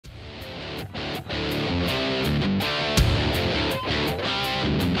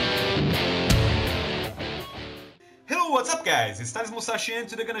What's up guys, it's Thales Moustache and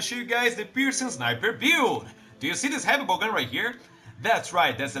today I'm gonna show you guys the piercing sniper build. Do you see this heavy bow gun right here? That's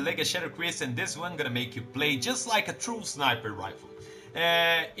right, that's the Legia Shattercryst, and this one gonna make you play just like a true sniper rifle.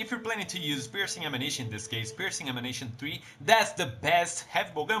 If you're planning to use piercing ammunition, in this case piercing ammunition 3, that's the best heavy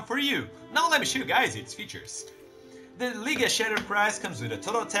bow gun for you. Now let me show you guys its features. The Legia Shattercryst comes with a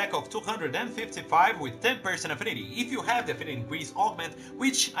total attack of 255 with 10% affinity. If you have the affinity increase, augment,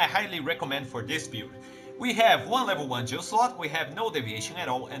 which I highly recommend for this build. We have one level 1 gel slot, we have no deviation at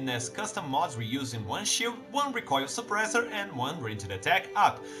all, and as custom mods we're using one shield, one recoil suppressor and one ranged attack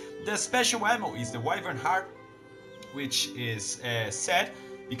up. The special ammo is the Wyvern Heart, which is sad,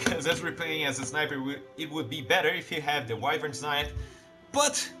 because as we're playing as a sniper it would be better if you have the Wyvern's Knife,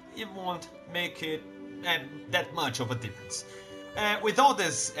 but it won't make it that much of a difference. With all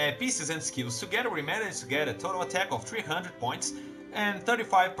these pieces and skills together, we managed to get a total attack of 300 points and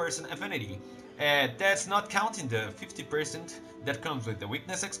 35% affinity. That's not counting the 50% that comes with the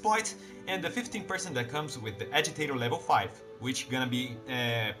weakness exploit and the 15% that comes with the Agitator level 5, which gonna be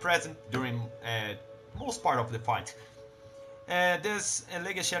present during most part of the fight. This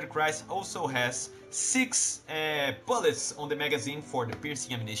Legia Shattercryst also has 6 bullets on the magazine for the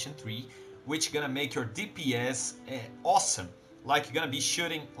piercing ammunition 3, which gonna make your DPS awesome, like you're gonna be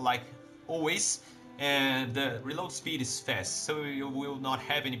shooting like always, and the reload speed is fast, so you will not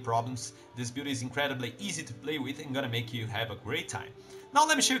have any problems. This build is incredibly easy to play with and gonna make you have a great time. Now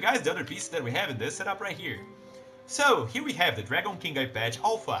let me show you guys the other pieces that we have in this setup right here. So here we have the Dragon King Eye Patch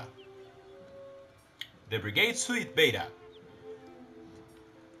Alpha, the Brigade Suite Beta,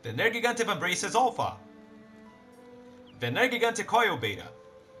 the Nergigante Van Braces Alpha, the Nergigante Coil Beta,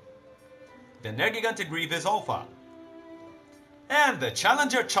 the Nergigante Grievous Alpha, and the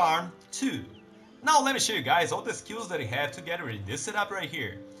Challenger Charm 2. Now let me show you guys all the skills that I have together in this setup right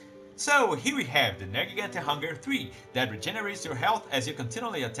here. So here we have the Nergigante Hunger 3 that regenerates your health as you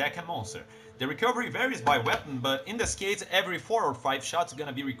continually attack a monster. The recovery varies by weapon, but in this case every 4 or 5 shots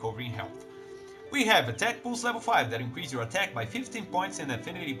gonna be recovering health. We have Attack Pulse level 5 that increases your attack by 15 points and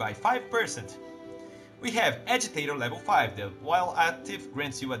affinity by 5%. We have Agitator level 5 that while active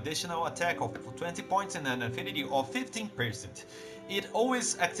grants you additional attack of 20 points and an affinity of 15%. It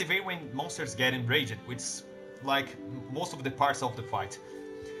always activates when monsters get enraged, which is like most of the parts of the fight.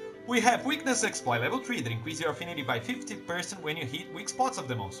 We have Weakness Exploit level 3 that increases your affinity by 50% when you hit weak spots of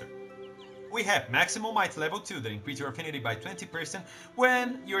the monster. We have Maximum Might level 2 that increases your affinity by 20%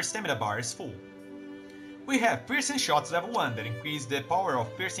 when your stamina bar is full. We have Piercing Shots level 1 that increase the power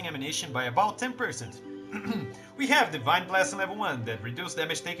of piercing ammunition by about 10%. We have Divine Blessing level 1 that reduces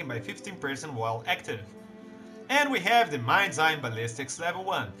damage taken by 15% while active. And we have the Mind's Eye Ballistics level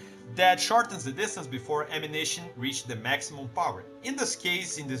 1 that shortens the distance before ammunition reaches the maximum power. In this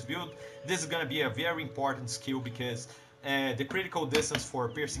case, in this build, this is gonna be a very important skill because the critical distance for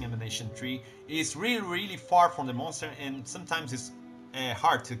piercing ammunition 3 is really far from the monster, and sometimes it's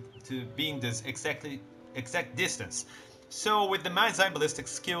hard to be in this exact distance. So with the Mind's Eye Ballistic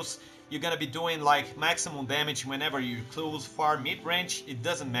skills, you're gonna be doing like maximum damage whenever you're close, far, mid-range, it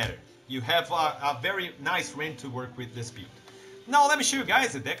doesn't matter. You have a very nice range to work with this build. Now let me show you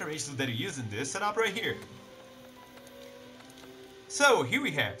guys the decorations that you use in this setup right here. So here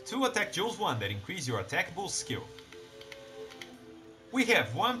we have 2 Attack Jewels 1 that increase your attack boost skill. We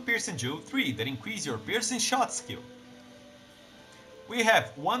have 1 Piercing Jewel 3 that increase your piercing shot skill. We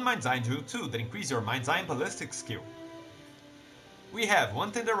have 1 Mind's Eye Jewel 2 that increase your Mind's Eye Ballistic skill. We have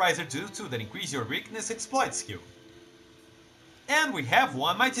 1 Tenderizer Jewel 2 that increase your Weakness Exploit skill. And we have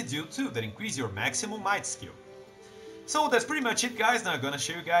 1 Mighty Jewel 2 that increase your Maximum Might skill. So that's pretty much it guys. Now I'm gonna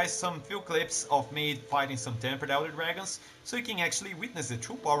show you guys some few clips of me fighting some Tempered Elder Dragons, so you can actually witness the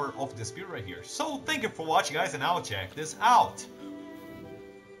true power of this build right here. So thank you for watching guys, and I'll check this out.